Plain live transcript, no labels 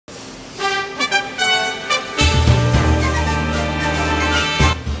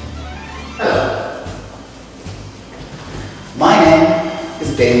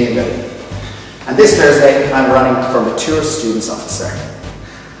Damien Duddy. And this Thursday, I'm running for Mature Students Officer.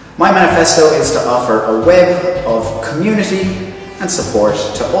 My manifesto is to offer a web of community and support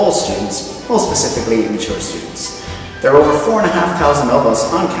to all students, most specifically mature students. There are over 4,500 of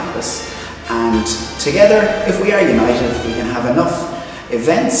us on campus, and together, if we are united, we can have enough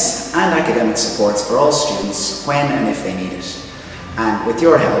events and academic supports for all students when and if they need it. And with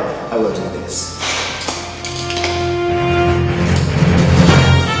your help, I will do this.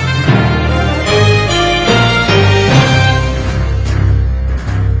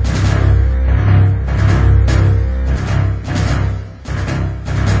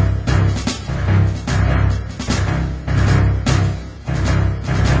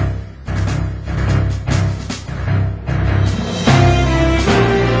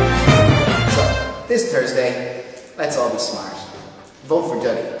 This Thursday, let's all be smart. Vote for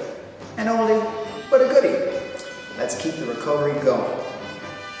Duddy. An oldie, but a goodie. Let's keep the recovery going.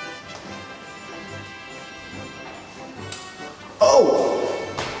 Oh!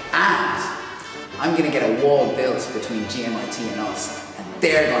 And I'm gonna get a wall built between GMIT and us, and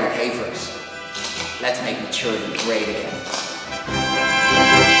they're gonna pay for it. Let's make maturity great again.